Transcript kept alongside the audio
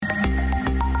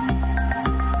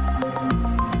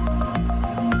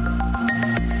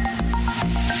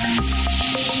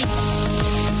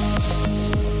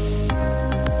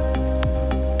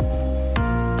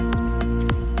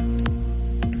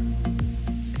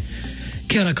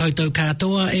Kia ora koutou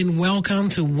katoa and welcome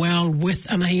to Well with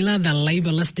Anahila, the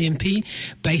Labour List MP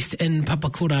based in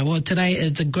Papakura. Well, today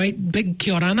is a great big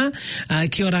kia orana.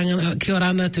 Kia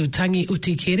orana to Tangi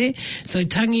Utikere. So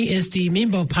Tangi is the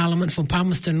Member of Parliament for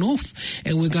Palmerston North,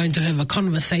 and we're going to have a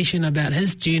conversation about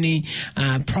his journey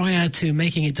prior to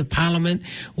making it to Parliament.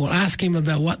 We'll ask him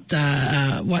about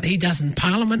what he does in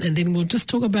Parliament, and then we'll just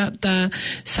talk about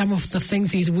some of the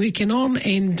things he's working on,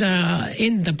 and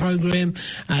end the program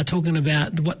talking about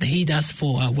what he does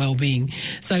for well-being.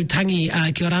 So Tangi,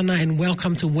 kia orana and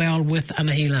welcome to Well with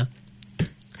Anahila.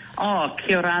 Oh,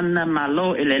 kia orana,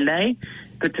 malo ilelei.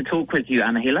 Good to talk with you,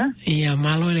 Anahila. Yeah,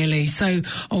 malo lele. So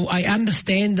I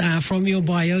understand from your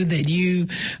bio that you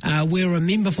were a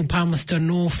member for Palmerston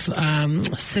North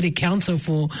City Council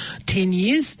for 10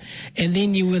 years, and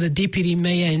then you were the Deputy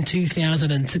Mayor in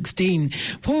 2016.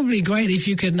 Probably great if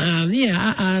you can,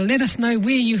 let us know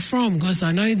where you're from, because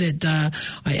I know that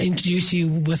I introduced you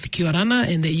with kia orana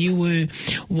and that you were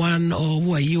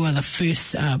you are the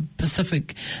first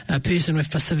Pacific person with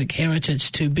Pacific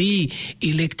heritage to be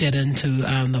elected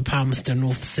into the Palmerston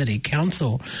North City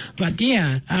Council. But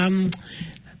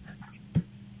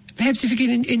perhaps if you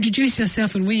can introduce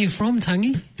yourself and where you're from,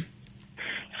 Tangi.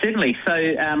 Certainly. So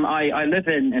I live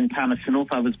in Palmerston North.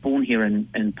 I was born here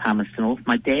in Palmerston North.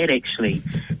 My dad actually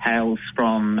hails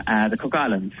from the Cook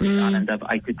Islands, the island of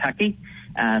Aitutaki,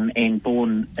 and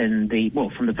born from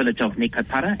the village of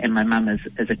Nekopara, and my mum is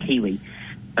a Kiwi.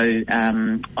 So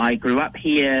I grew up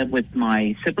here with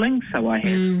my siblings. So I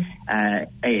have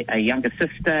a younger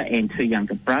sister and two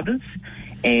younger brothers.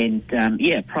 And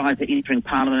prior to entering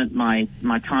Parliament, my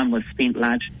time was spent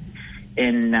largely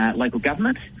in local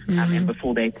government, and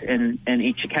before that in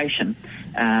education.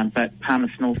 But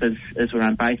Palmerston North is where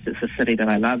I'm based. It's a city that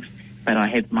I love, but I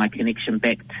have my connection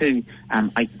back to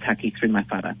Aitutaki through my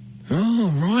father.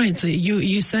 Oh, right. So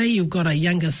you say you've got a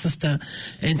younger sister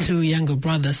and two younger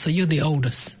brothers, so you're the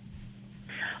oldest.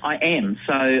 I am.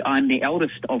 So I'm the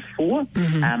eldest of four.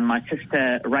 My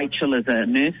sister Rachel is a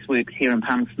nurse, works here in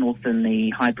Palmerston North in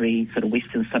the Highbury sort of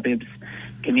western suburbs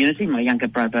community. My younger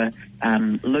brother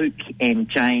Luke and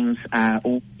James are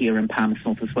all here in Palmerston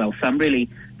North as well. So I'm really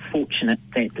fortunate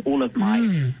that all of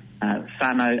my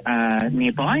whānau are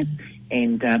nearby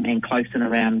and close and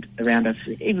around us,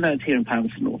 even though it's here in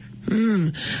Palmerston North.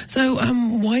 So,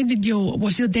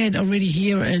 was your dad already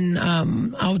here in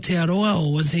Aotearoa,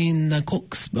 or was he in the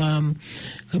Cooks?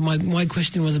 My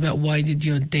question was about why did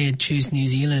your dad choose New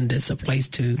Zealand as a place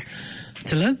to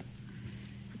live?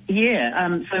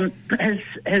 Yeah, so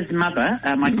his mother,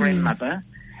 my grandmother,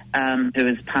 who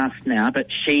is passed now,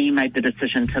 but she made the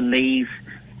decision to leave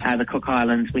the Cook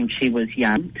Islands when she was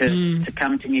young, to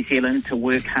come to New Zealand, to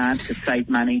work hard, to save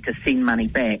money, to send money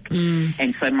back.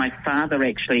 And so my father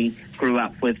actually grew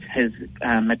up with his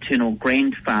maternal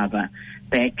grandfather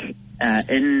back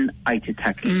in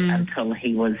Aitutaki until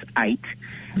he was 8,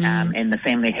 and the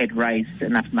family had raised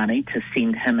enough money to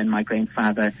send him and my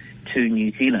grandfather to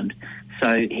New Zealand.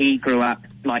 So he grew up,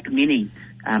 like many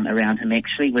around him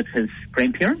actually, with his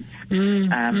grandparents.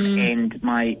 And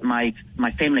my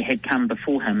family had come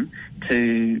before him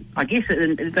to, I guess,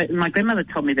 my grandmother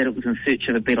told me that it was in search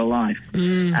of a better life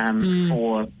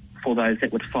for those that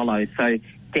would follow. So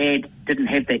Dad didn't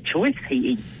have that choice.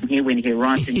 When he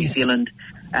arrived in New Zealand,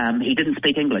 he didn't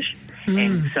speak English.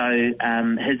 And so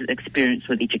his experience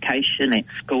with education at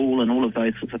school and all of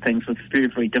those sorts of things was very,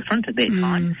 very different at that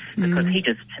time, because he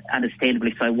just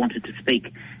understandably so wanted to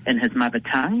speak in his mother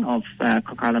tongue of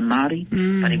Cook Island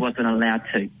Māori, but he wasn't allowed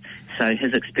to. So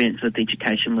his experience with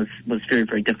education was very,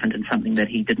 very different, and something that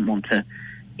he didn't want to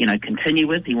continue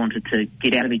with. He wanted to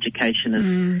get out of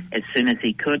education as soon as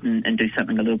he could and do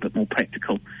something a little bit more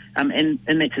practical. And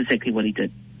that's exactly what he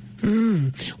did.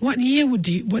 What year was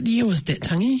that,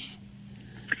 Tangi?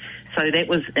 So that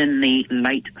was in the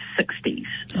late 60s.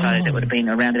 So that would have been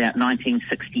around about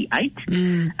 1968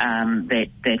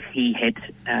 that he had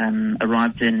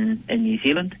arrived in New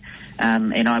Zealand.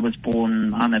 And I was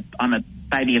born, I'm a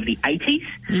baby of the 80s,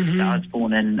 so I was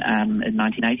born in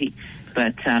 1980.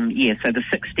 But, so the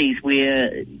 60s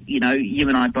where, you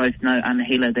and I both know,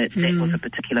 Anahila, that was a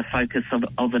particular focus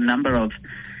of a number of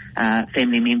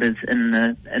family members in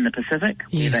the Pacific,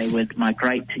 where they would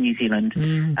migrate to New Zealand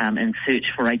and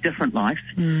search for a different life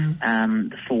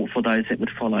for those that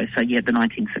would follow. So, the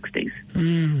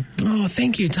 1960s. Oh,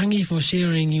 thank you, Tangi, for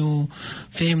sharing your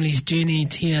family's journey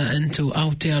here into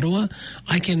Aotearoa.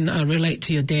 I can relate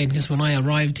to your dad, because when I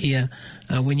arrived here,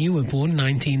 when you were born,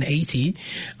 1980,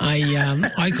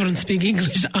 I couldn't speak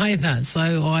English either,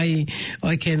 so I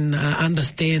can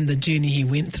understand the journey he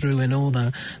went through and all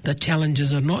the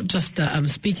challenges of not not just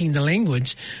speaking the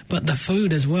language, but the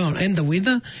food as well, and the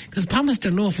weather, because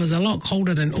Palmerston North was a lot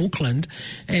colder than Auckland.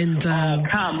 And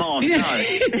come on, no.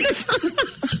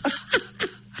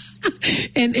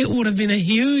 And it would have been a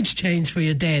huge change for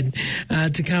your dad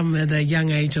to come at a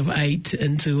young age of 8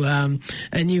 into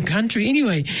a new country.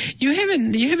 Anyway, you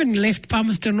haven't left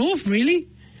Palmerston North, really?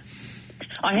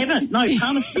 I haven't. No,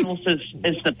 Palmerston North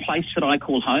is the place that I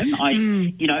call home.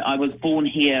 I was born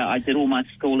here. I did all my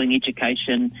schooling,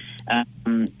 education,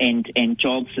 and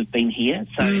jobs have been here.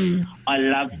 So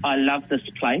I love this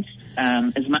place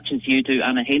as much as you do,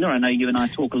 Anahila. I know you and I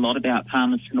talk a lot about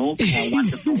Palmerston North, how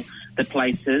wonderful the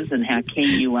place is, and how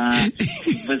keen you are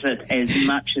to visit as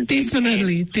much as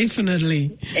Definitely.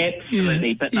 Absolutely.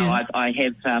 Yeah, but no, yeah. I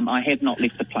have not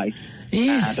left the place.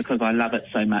 Yes. Because I love it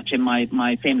so much, and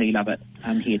my family love it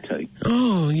here too.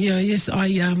 Oh, yeah, yes, I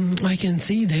can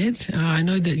see that. I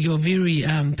know that you're very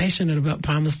passionate about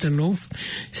Palmerston North,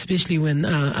 especially when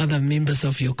other members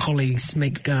of your colleagues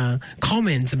make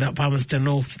comments about Palmerston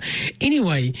North.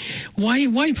 Anyway,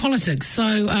 why politics?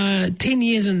 So 10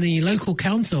 years in the local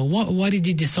council. Why did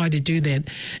you decide to do that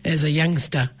as a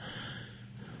youngster?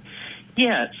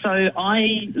 Yeah, so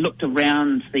I looked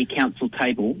around the council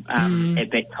table at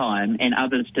that time, and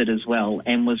others did as well,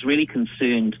 and was really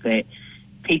concerned that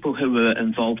people who were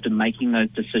involved in making those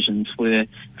decisions were,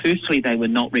 firstly, they were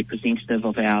not representative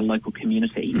of our local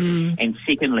community, and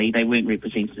secondly, they weren't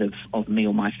representative of me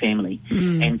or my family.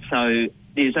 And so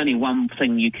there's only one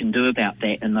thing you can do about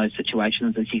that in those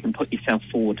situations, is you can put yourself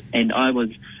forward. And I was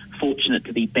fortunate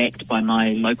to be backed by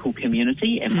my local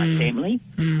community and my family,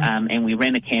 and we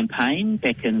ran a campaign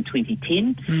back in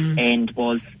 2010 and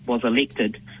was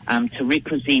elected to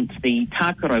represent the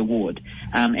Tākaro ward.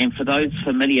 And for those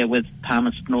familiar with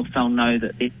Palmerston North, they'll know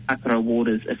that the Tākaro ward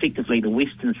is effectively the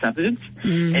western suburbs.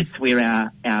 It's where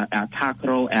our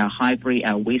Tākaro, our Highbury,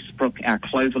 our Westbrook, our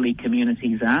Cloverley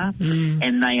communities are,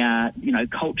 and they are,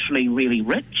 culturally really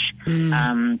rich,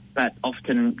 but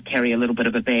often carry a little bit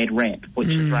of a bad rap, which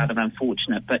is rather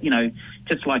unfortunate. But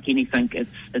just like anything,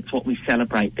 it's what we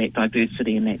celebrate, that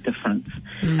diversity and that difference.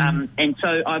 And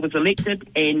so I was elected,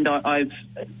 and I've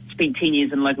spent 10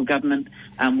 years in local government,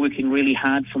 working really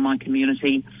hard for my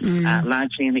community,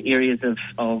 largely in the areas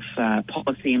of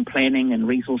policy and planning and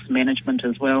resource management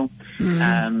as well.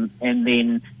 And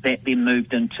then that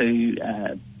moved into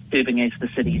serving as the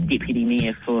city's deputy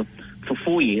mayor for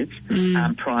 4 years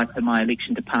prior to my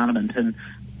election to Parliament. And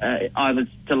I was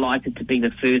delighted to be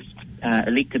the first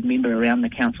elected member around the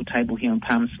council table here in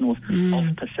Palmerston North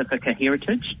of Pacifica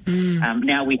heritage.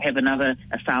 Now we have a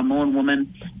Samoan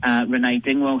woman, Renee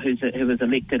Dingwell, who was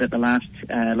elected at the last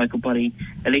local body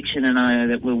election, and I know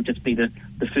that we'll just be the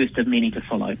first of many to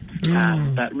follow.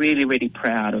 But really, really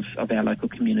proud of our local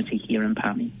community here in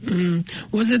Palmy.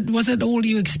 Was it all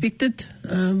you expected?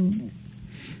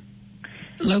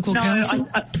 Local council?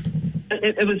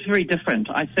 It was very different.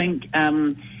 I think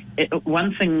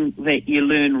one thing that you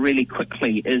learn really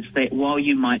quickly is that while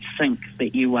you might think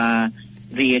that you are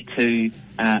there to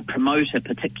promote a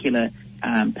particular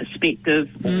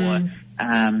perspective or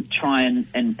try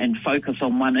and focus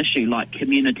on one issue like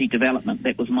community development,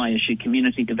 that was my issue,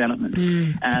 community development,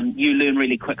 you learn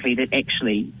really quickly that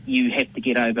actually you have to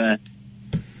get over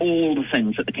all the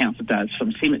things that the council does,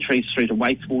 from cemeteries through to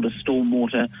wastewater,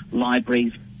 stormwater,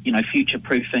 libraries,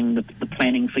 future-proofing, the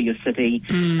planning for your city,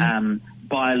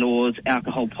 bylaws,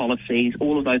 alcohol policies,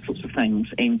 all of those sorts of things.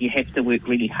 And you have to work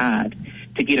really hard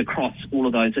to get across all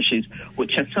of those issues,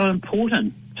 which are so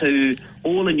important to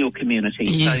all in your community.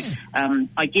 Yes. So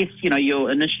I guess,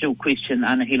 your initial question,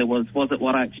 Anahila, was it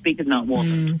what I expected? No, it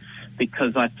wasn't.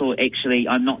 Because I thought, actually,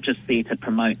 I'm not just there to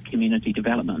promote community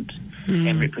development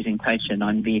and representation.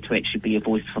 I'm there to actually be a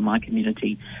voice for my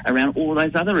community around all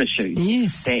those other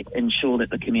issues that ensure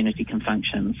that the community can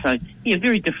function. So, yeah,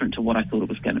 very different to what I thought it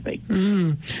was going to be.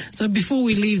 So before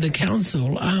we leave the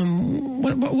council,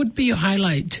 what would be your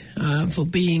highlight for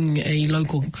being a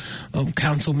local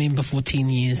council member for 10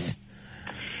 years?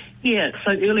 Yeah,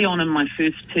 so early on in my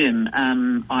first term,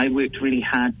 I worked really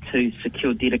hard to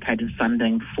secure dedicated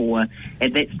funding for,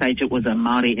 at that stage it was a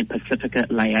Māori and Pacifica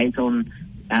liaison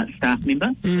staff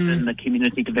member within the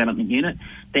Community Development Unit.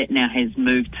 That now has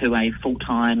moved to a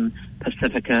full-time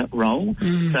Pacifica role.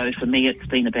 So for me it's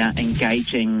been about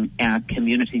engaging our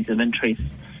communities of interest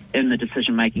in the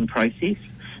decision-making process.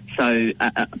 So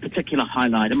a particular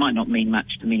highlight, it might not mean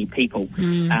much to many people,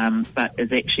 but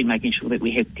is actually making sure that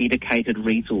we have dedicated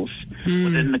resource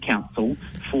within the council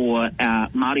for our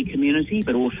Māori community,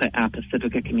 but also our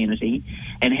Pacifica community,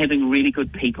 and having really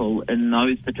good people in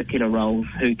those particular roles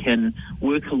who can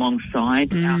work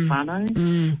alongside our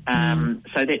whānau.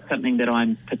 So that's something that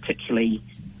I'm particularly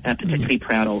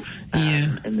proud of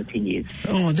in the 10 years.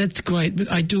 Oh, that's great.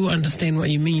 I do understand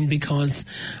what you mean, because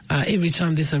every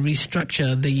time there's a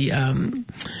restructure,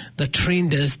 the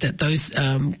trend is that those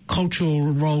cultural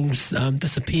roles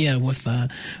disappear with a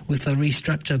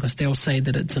restructure, because they'll say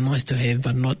that it's a nice to have,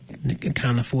 but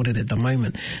can't afford it at the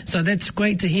moment. So that's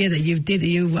great to hear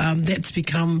that that's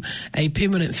become a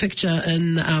permanent fixture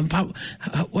in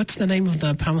what's the name of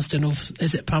the Palmerston North?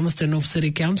 Is it Palmerston North City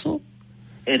Council?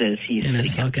 It is, yes. It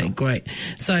is, okay, great.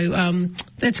 So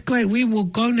that's great. We will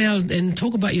go now and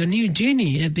talk about your new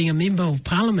journey of being a Member of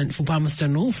Parliament for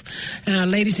Palmerston North.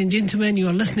 Ladies and gentlemen, you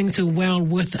are listening to Well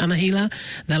with Anahila,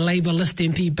 the Labour List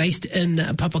MP based in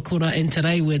Papakura, and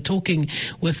today we're talking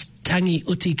with Tangi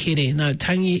Utikere. Now,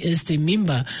 Tangi is the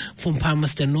member from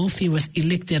Palmerston North. He was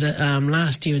elected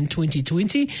last year in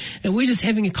 2020, and we're just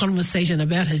having a conversation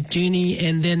about his journey,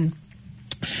 and then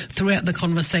throughout the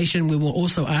conversation, we will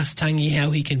also ask Tangi how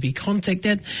he can be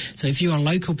contacted. So if you're a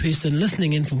local person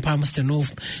listening in from Palmerston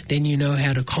North, then you know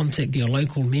how to contact your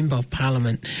local Member of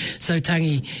Parliament. So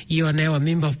Tangi, you are now a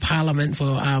Member of Parliament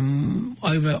for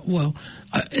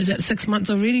is it 6 months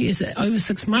already? Is it over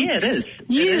 6 months? Yeah, it is.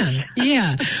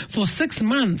 Yeah, for 6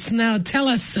 months. Now tell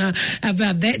us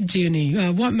about that journey.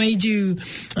 What made you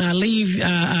leave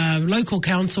local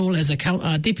council as a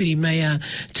deputy mayor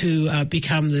to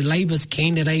become the Labour's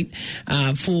candidate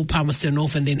for Palmerston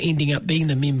North, and then ending up being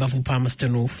the member for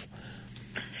Palmerston North?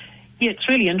 Yeah, it's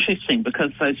really interesting,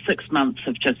 because those 6 months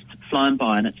have just flown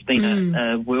by, and it's been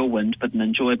a whirlwind, but an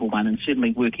enjoyable one. And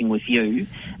certainly working with you,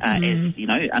 as you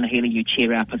know, Anahila, you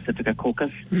chair our Pacifica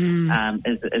caucus,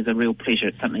 is a real pleasure.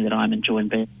 It's something that I'm enjoying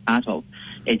being part of,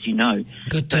 as you know.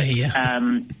 Good to hear.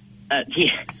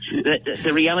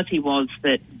 The reality was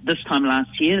that this time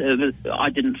last year, I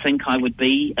didn't think I would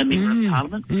be a Member of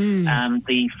Parliament.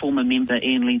 The former member,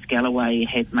 Ian Lees-Galloway,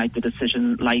 had made the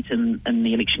decision late in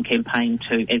the election campaign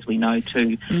to, as we know,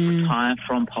 to retire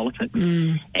from politics.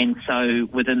 And so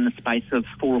within the space of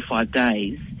 4 or 5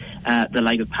 days, the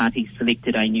Labour Party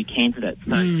selected a new candidate.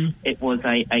 So it was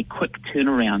a quick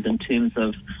turnaround in terms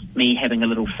of me having a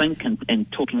little think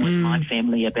and talking with my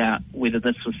family about whether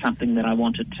this was something that I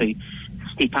wanted to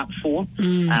step up for,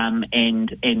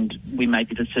 and we made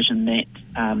the decision that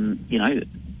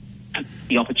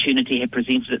the opportunity had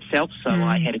presented itself, so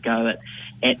I had a go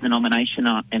at the nomination,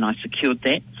 and I secured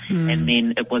that. And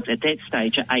then it was at that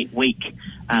stage an 8-week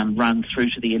run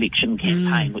through to the election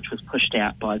campaign, which was pushed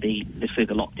out by the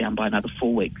further lockdown by another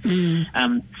 4 weeks.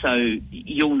 So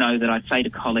you'll know that I say to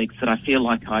colleagues that I feel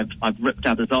like I've ripped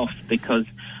others off, because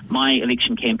my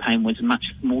election campaign was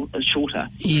much shorter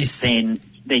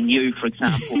than you, for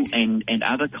example, and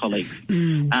other colleagues.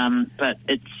 But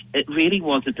it really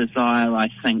was a desire, I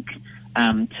think,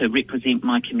 to represent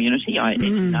my community. As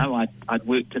you know, I'd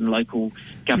worked in local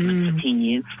government for 10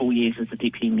 years, 4 years as a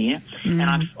deputy mayor,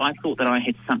 and I thought that I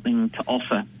had something to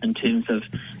offer in terms of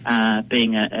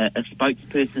being a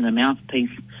spokesperson, a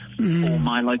mouthpiece for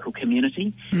my local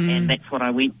community, and that's what I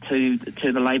went to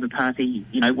the Labour Party,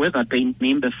 with. I'd been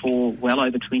member for well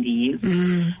over 20 years,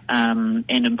 and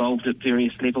involved at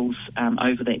various levels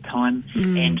over that time,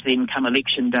 and then come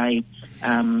election day,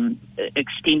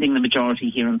 extending the majority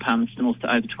here in Palmerston North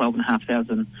to over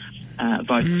 12,500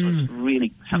 votes was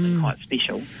really something quite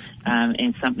special,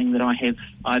 and something that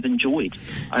I've enjoyed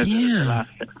over the last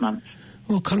 6 months.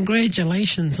 Well,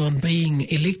 congratulations on being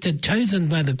chosen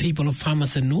by the people of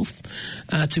Palmerston North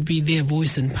to be their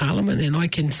voice in Parliament. And I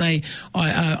can say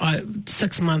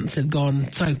 6 months have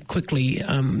gone so quickly.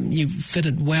 You've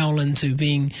fitted well into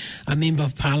being a Member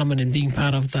of Parliament and being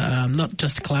part of the not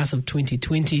just class of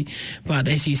 2020, but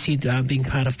as you said, being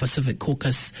part of Pacific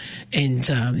Caucus. And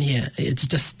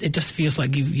it just feels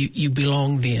like you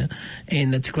belong there,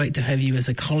 and it's great to have you as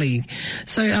a colleague.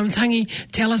 So, Tangi,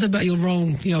 tell us about your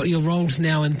roles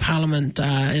now in Parliament,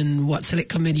 in what select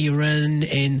committee you're in,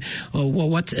 and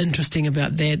what's interesting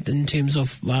about that in terms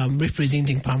of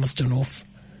representing Palmerston North.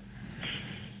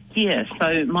 Yeah,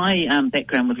 so my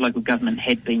background with local government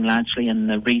had been largely in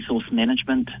the resource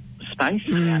management space,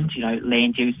 around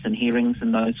land use and hearings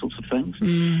and those sorts of things.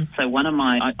 So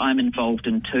I'm involved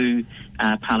in two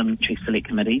parliamentary select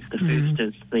committees. The first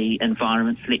is the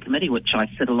Environment Select Committee, which I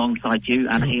sit alongside you,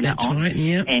 Anahila, that's on. Right,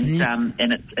 yeah.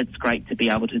 And it's great to be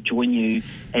able to join you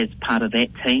as part of that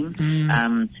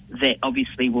team. that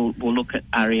obviously will look at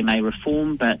RMA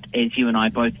reform, but as you and I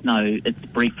both know, its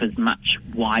brief is much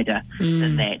wider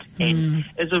than that, and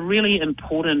is a really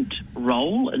important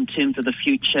role in terms of the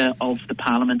future of the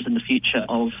Parliament and the future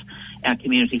of our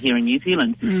community here in New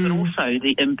Zealand, but also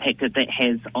the impact that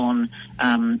has on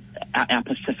our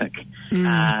Pacific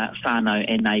whānau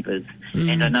and neighbours.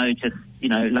 And I know just,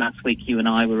 last week you and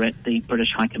I were at the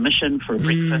British High Commission for a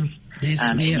breakfast,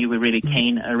 and you were really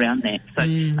keen around that. So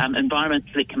Environment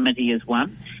Select Committee is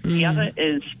one. The other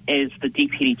is as the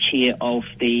Deputy Chair of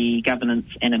the Governance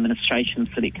and Administration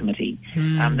Select Committee.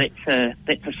 That's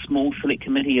a small select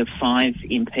committee of 5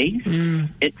 MPs.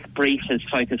 Its brief is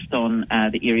focused on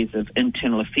the areas of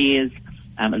internal affairs,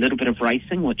 a little bit of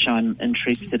racing, which I'm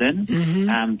interested in,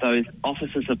 those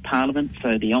offices of Parliament,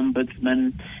 so the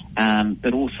Ombudsman,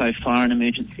 but also Fire and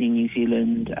Emergency in New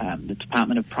Zealand, the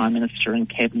Department of Prime Minister and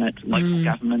Cabinet, local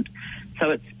government.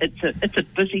 So it's a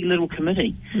busy little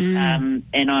committee, and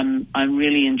I'm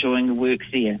really enjoying the work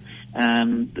there.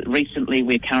 Recently,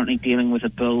 we're currently dealing with a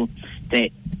bill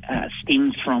that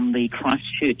stems from the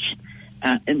Christchurch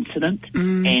incident,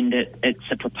 and it's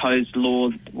a proposed law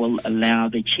that will allow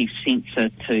the chief censor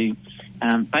to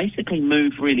basically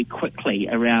move really quickly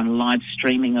around live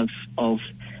streaming of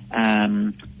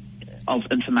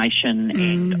information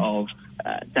and of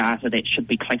data that should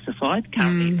be classified.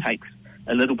 Currently, it takes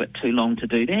a little bit too long to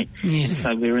do that. Yes.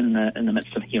 So we're in the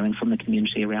midst of hearing from the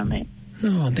community around that.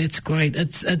 Oh, that's great.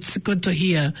 It's good to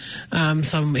hear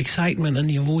some excitement in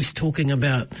your voice talking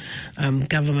about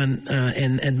government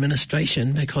and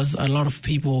administration, because a lot of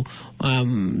people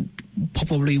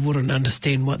probably wouldn't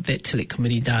understand what that select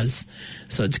committee does.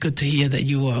 So it's good to hear that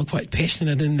you are quite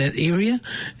passionate in that area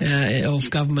of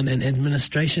government and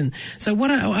administration. So what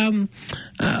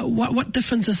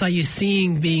differences are you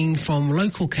seeing being from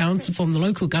local council, from the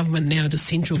local government now to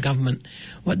central government?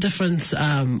 What difference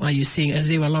are you seeing? Is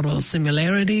there a lot of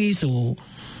similarities or?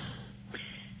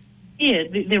 Yeah,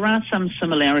 there are some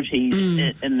similarities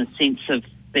in the sense of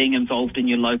being involved in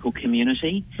your local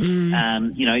community.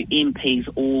 MPs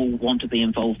all want to be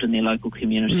involved in their local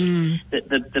community.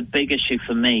 The big issue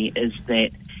for me is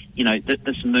that,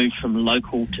 this move from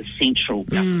local to central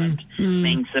government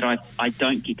means that I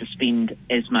don't get to spend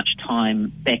as much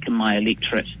time back in my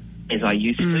electorate as I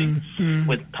used to.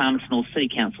 With Palmerston North City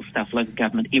Council stuff, local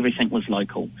government, everything was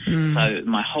local. So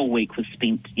my whole week was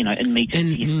spent, in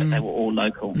meetings, yes, but they were all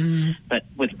local. But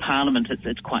with Parliament,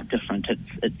 it's quite different.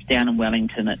 It's down in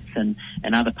Wellington, it's in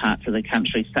other parts of the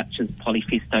country, such as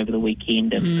Polyfest over the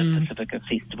weekend and the Pacifica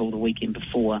Festival the weekend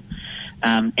before,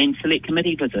 and select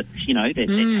committee visits, that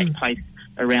take place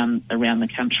around the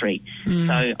country.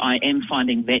 So I am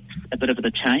finding that's a bit of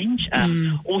a change.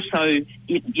 Also,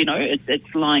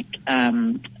 it's like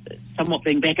somewhat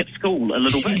being back at school a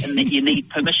little bit, and that you need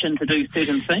permission to do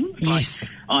certain things. Yes.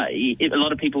 A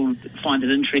lot of people find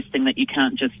it interesting that you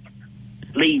can't just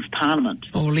leave Parliament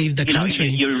or leave the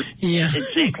country.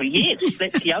 Exactly. Yes,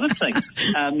 that's the other thing.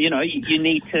 You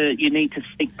need to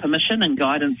seek permission and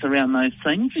guidance around those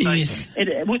things.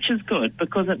 So which is good,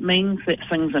 because it means that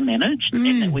things are managed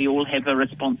and that we all have a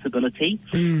responsibility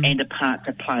and a part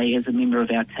to play as a member of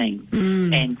our team.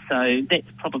 And so that's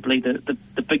probably the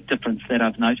big difference that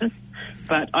I've noticed.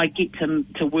 But I get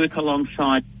to work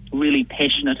alongside really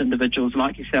passionate individuals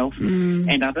like yourself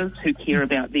and others who care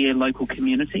about their local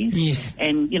communities. Yes.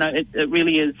 And, it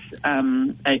really is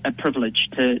a privilege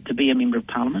to be a Member of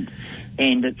Parliament,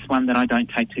 and it's one that I don't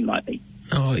take too lightly.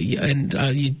 Oh, and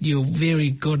you're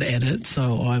very good at it,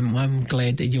 so I'm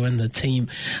glad that you're in the team.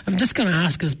 I'm just going to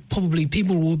ask, because probably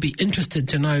people will be interested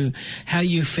to know how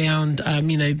you found,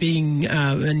 being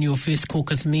in your first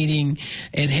caucus meeting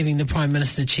and having the Prime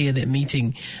Minister chair that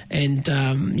meeting. And,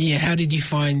 how did you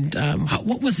find,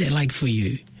 what was that like for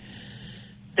you?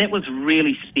 That was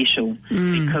really special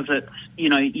because it's,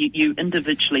 you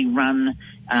individually run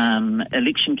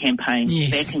election campaigns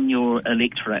back in your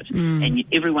electorate, and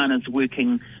everyone is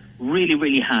working really,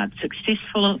 really hard,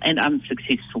 successful and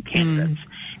unsuccessful candidates.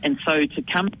 And so to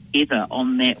come together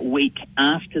on that week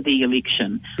after the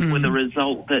election with a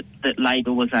result that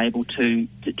Labour was able to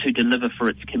deliver for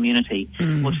its community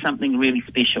was something really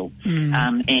special.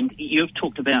 And you've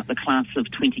talked about the class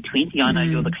of 2020. I know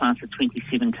you're the class of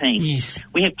 2017. Yes.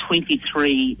 We have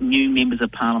 23 new members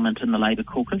of Parliament in the Labour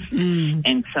caucus.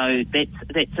 And so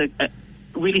that's a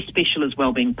really special as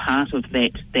well, being part of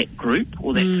that group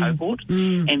or that cohort,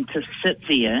 and to sit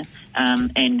there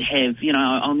and have,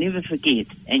 I'll never forget,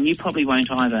 and you probably won't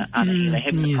either, Anahila,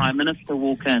 have the Prime Minister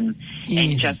walk in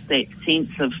and just that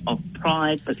sense of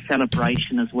pride but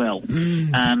celebration as well.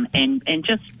 And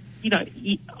just,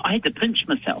 I had to pinch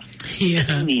myself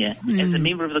sitting there as a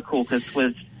member of the caucus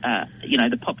with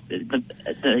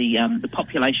the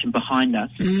population behind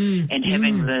us, and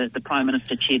having the Prime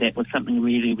Minister chair that was something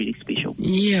really, really special.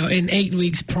 Yeah, and 8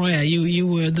 weeks prior, you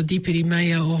were the Deputy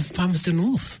Mayor of Palmerston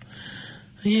North.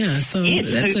 Yeah, so yes,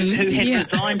 that's who had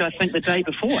resigned, I think, the day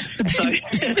before.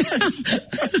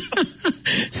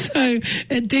 So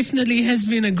it definitely has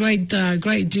been a great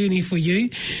journey for you.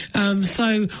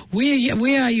 So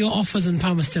where are your offices in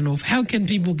Palmerston North? How can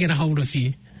people get a hold of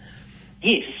you?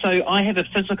 Yes, so I have a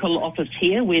physical office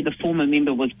here where the former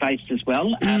member was based as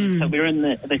well. So we're in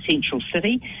the central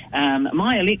city.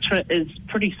 My electorate is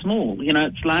pretty small.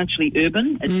 It's largely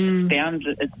urban.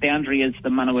 Its boundary is the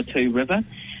Manawatu River.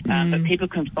 But people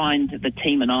can find the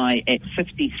team and I at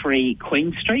 53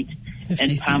 Queen Street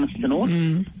in Palmerston North.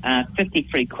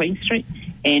 53 Queen Street.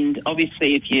 And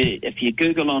obviously, if you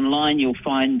Google online, you'll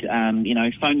find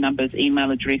phone numbers, email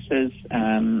addresses,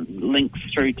 links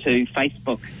through to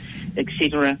Facebook,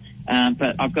 etc.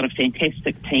 But I've got a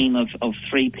fantastic team of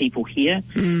 3 people here,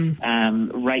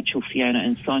 Rachel, Fiona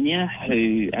and Sonia,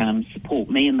 who support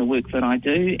me in the work that I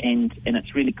do, and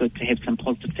it's really good to have some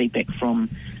positive feedback from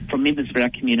members of our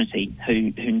community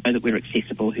who know that we're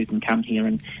accessible, who can come here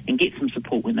and get some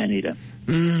support when they need it.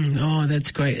 Oh,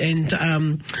 that's great. And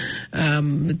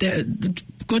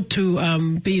good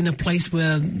to be in a place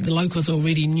where the locals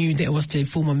already knew that was the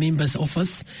former member's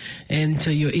office, and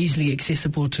you're easily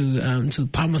accessible to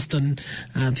Palmerston,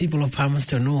 people of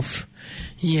Palmerston North.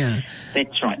 Yeah.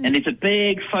 That's right. And there's a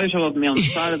big photo of me on the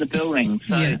side of the building.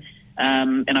 So. Yeah.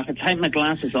 And if I take my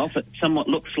glasses off, it somewhat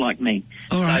looks like me.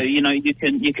 All right. So you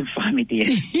can find me there.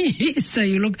 So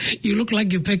you look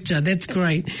like your picture. That's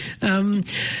great. In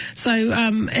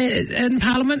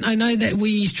Parliament, I know that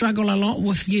we struggle a lot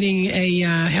with getting a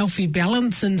healthy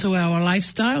balance into our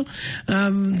lifestyle.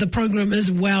 The program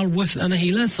is Well with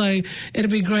Anahila, so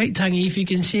it'll be great, Tangi, if you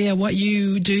can share what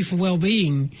you do for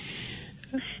well-being.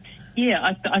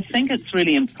 Yeah, I think it's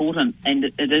really important, and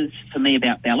it is for me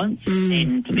about balance.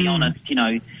 And to be honest,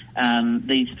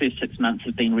 these first 6 months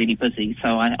have been really busy,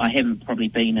 so I haven't probably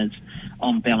been as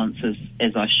on balance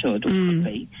as I should or could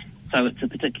be. So it's a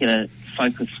particular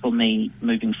focus for me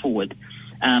moving forward.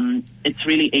 It's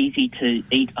really easy to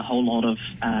eat a whole lot of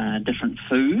different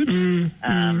food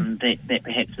that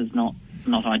perhaps is not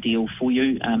ideal for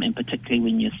you, and particularly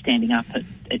when you're standing up at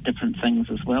different things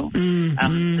as well.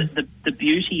 The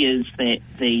beauty is that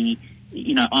I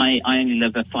only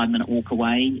live a 5-minute walk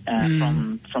away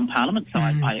from Parliament, so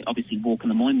I obviously walk in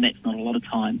the morning. That's not a lot of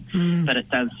time, but it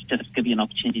does just give you an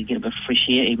opportunity to get a bit of fresh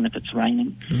air, even if it's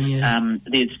raining. Yeah.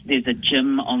 There's a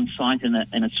gym on site in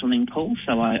a swimming pool,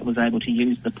 so I was able to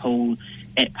use the pool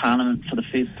at Parliament for the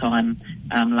first time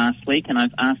last week, and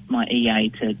I've asked my EA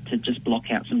to just block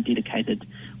out some dedicated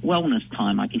wellness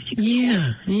time, I guess you could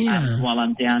call it, while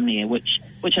I'm down there, which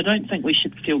I don't think we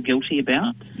should feel guilty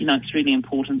about. It's really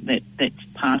important that that's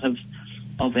part of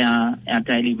our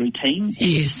daily routine.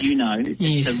 Yes.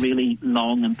 It's a really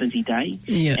long and busy day,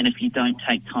 and if you don't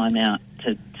take time out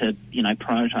to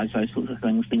prioritise those sorts of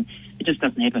things, then it just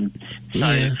doesn't happen.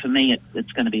 So for me,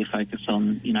 it's going to be a focus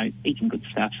on, eating good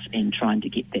stuff and trying to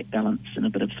get that balance and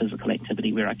a bit of physical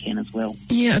activity where I can as well.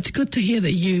 Yeah, it's good to hear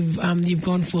that you've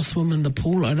gone for a swim in the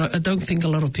pool. I don't think a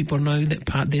lot of people know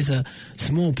that there's a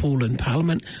small pool in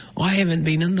Parliament. I haven't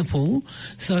been in the pool,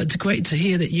 so it's great to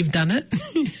hear that you've done it.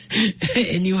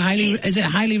 And is it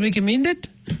highly recommended?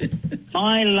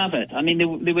 I love it. I mean,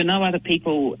 there were no other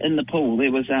people in the pool.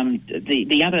 There was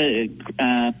the other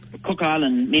Cook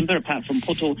Island member, apart from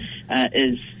Poto,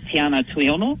 is Tiana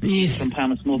Tuiono from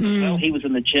Palmerston North as well. He was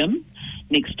in the gym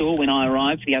next door when I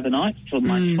arrived the other night for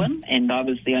my swim, and I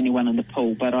was the only one in the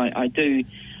pool. But I do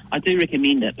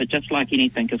recommend it. But just like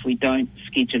anything, if we don't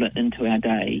schedule it into our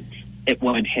day, it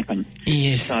won't happen.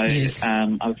 Yes. So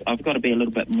I've got to be a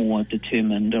little bit more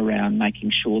determined around making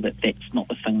sure that that's not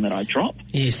the thing that I drop.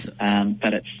 Yes.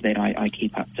 But it's that I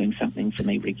keep up doing something for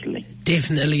me regularly.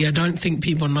 Definitely. I don't think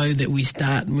people know that we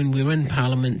start when we're in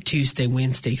Parliament Tuesday,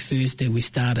 Wednesday, Thursday. We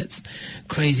start at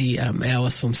crazy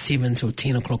hours from 7 till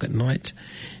 10 o'clock at night.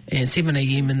 And 7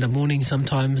 a.m. in the morning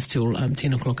sometimes till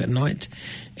 10 o'clock at night.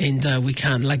 And we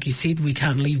can't, like you said, we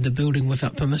can't leave the building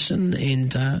without permission.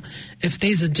 And if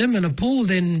there's a gym and a pool,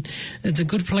 then it's a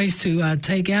good place to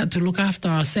take out to look after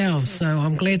ourselves. So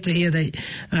I'm glad to hear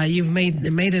that you've made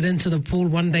it into the pool.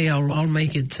 One day I'll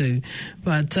make it too.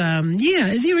 But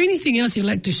is there anything else you'd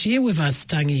like to share with us,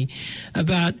 Tangi,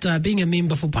 about being a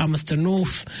member for Palmerston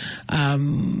North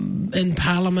in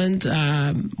Parliament?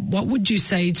 What would you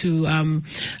say to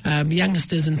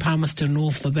youngsters in Palmerston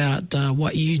North about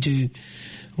what you do?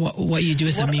 What you do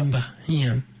as a member?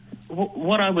 Yeah.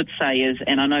 What I would say is,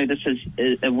 and I know this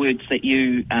is words that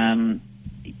you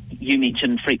you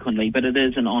mention frequently, but it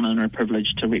is an honour and a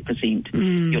privilege to represent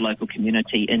your local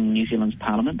community in New Zealand's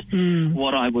Parliament.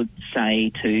 What I would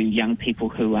say to young people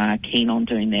who are keen on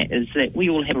doing that is that we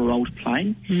all have a role to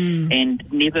play, and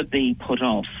never be put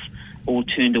off or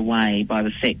turned away by the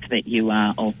fact that you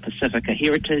are of Pacifica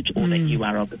heritage, or that you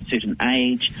are of a certain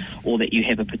age, or that you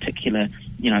have a particular,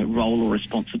 role or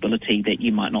responsibility that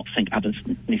you might not think others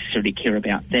necessarily care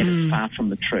about. That is far from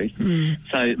the truth.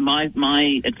 So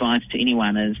my advice to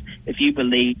anyone is, if you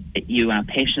believe that you are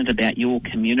passionate about your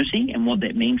community and what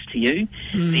that means to you,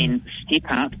 then step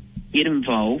up, get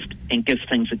involved, and give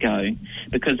things a go.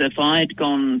 Because if I'd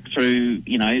gone through,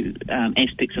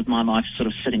 aspects of my life sort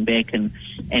of sitting back and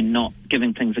not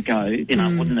giving things a go, then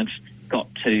I wouldn't have got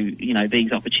to,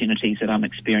 these opportunities that I'm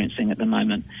experiencing at the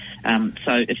moment.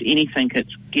 So if anything,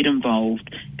 it's get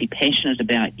involved, be passionate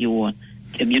about your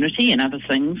community and other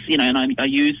things, and I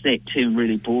use that term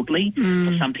really broadly.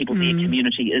 For some people, their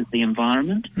community is the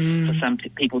environment. For some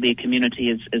people, their community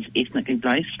is ethnically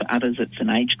based. For others, it's an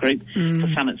age group. For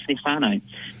some, it's their whānau.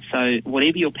 So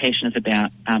whatever you're passionate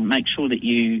about, make sure that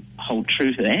you hold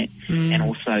true to that, and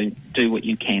also do what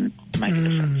you can to make a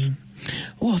difference.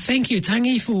 Well, thank you,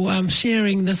 Tangi, for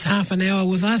sharing this half an hour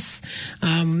with us.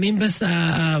 Members,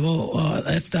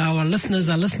 if our listeners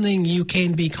are listening, you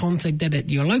can be contacted at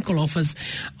your local office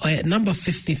at number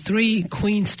 53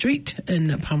 Queen Street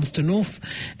in Palmerston North.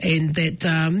 And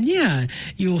that,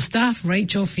 your staff,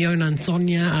 Rachel, Fiona and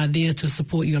Sonia, are there to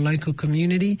support your local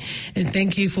community. And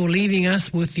thank you for leaving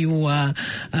us with your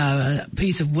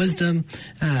piece of wisdom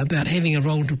about having a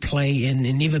role to play and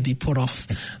never be put off.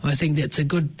 I think that's a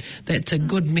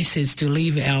good message to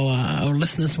leave our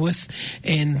listeners with.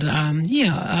 And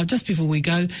just before we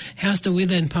go, how's the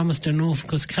weather in Palmerston North?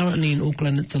 Because currently in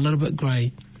Auckland it's a little bit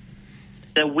grey.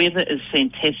 The weather is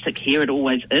fantastic here. It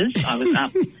always is. I was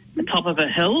up the top of a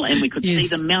hill and we could see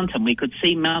the mountain. We could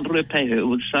see Mount Ruapehu. It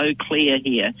was so clear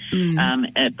here.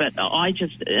 But I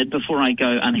just, before I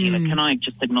go, Anahila, can I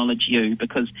just acknowledge you,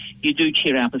 because you do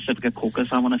chair our Pacifica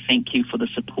Caucus. I want to thank you for the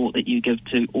support that you give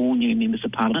to all new members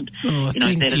of Parliament.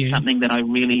 That is something that I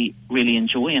really, really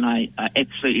enjoy, and I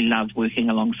absolutely love working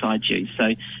alongside you.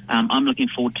 So I'm looking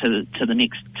forward to the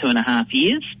next 2.5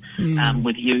 years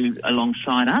with you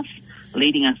alongside us,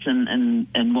 leading us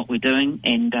in what we're doing,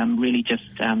 and really just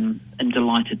am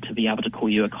delighted to be able to call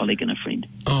you a colleague and a friend.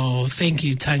 Oh, thank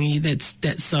you, Tangi.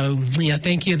 That's so,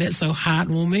 thank you. That's so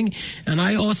heartwarming. And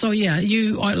I also,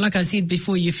 like I said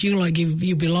before, you feel like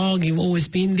you belong, you've always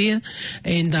been there,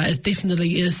 and it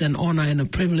definitely is an honour and a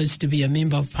privilege to be a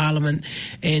Member of Parliament,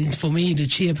 and for me to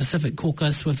chair Pacific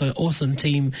Caucus with an awesome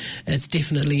team, it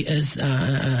definitely is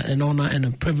an honour and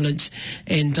a privilege,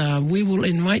 and we will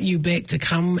invite you back to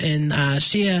come and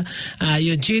share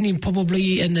your journey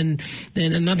probably in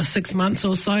another 6 months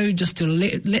or so, just to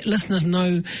let listeners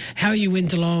know how you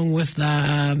went along with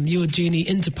your journey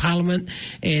into Parliament,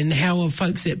 and how are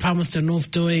folks at Palmerston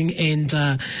North doing. And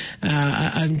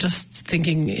I'm just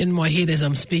thinking in my head as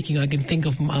I'm speaking, I can think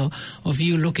of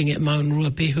you looking at Mount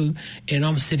Ruapehu, and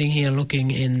I'm sitting here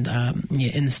looking in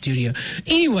the studio.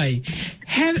 Anyway,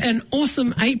 have an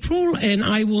awesome April, and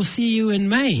I will see you in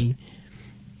May.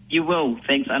 You will.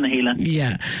 Thanks, Anahila.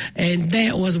 Yeah, and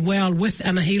that was Well with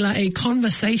Anahila, a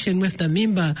conversation with the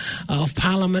Member of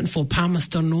Parliament for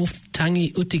Palmerston North,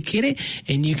 Tangi Utikere,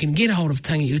 and you can get a hold of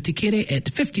Tangi Utikere at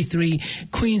 53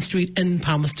 Queen Street in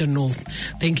Palmerston North.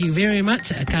 Thank you very much.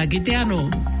 Ka kite anō.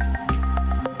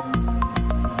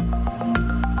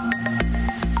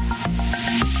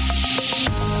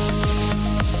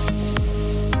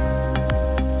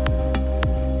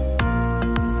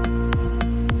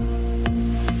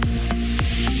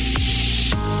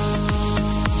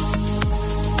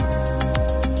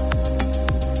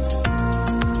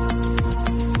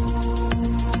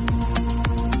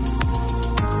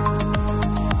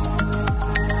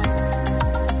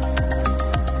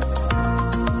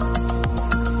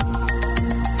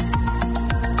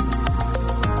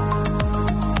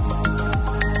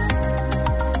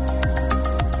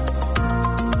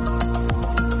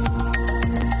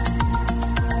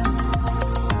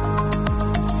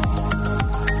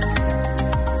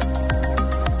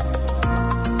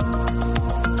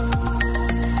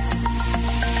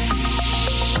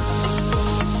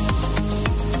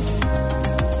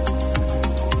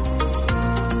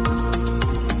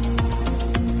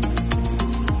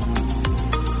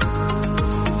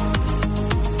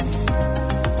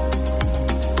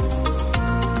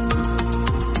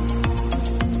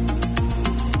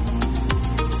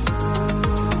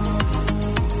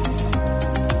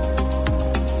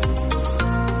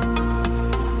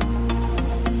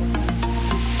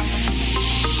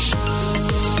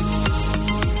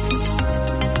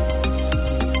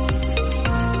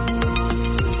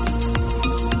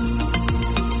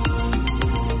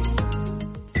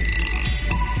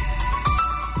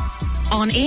 On air.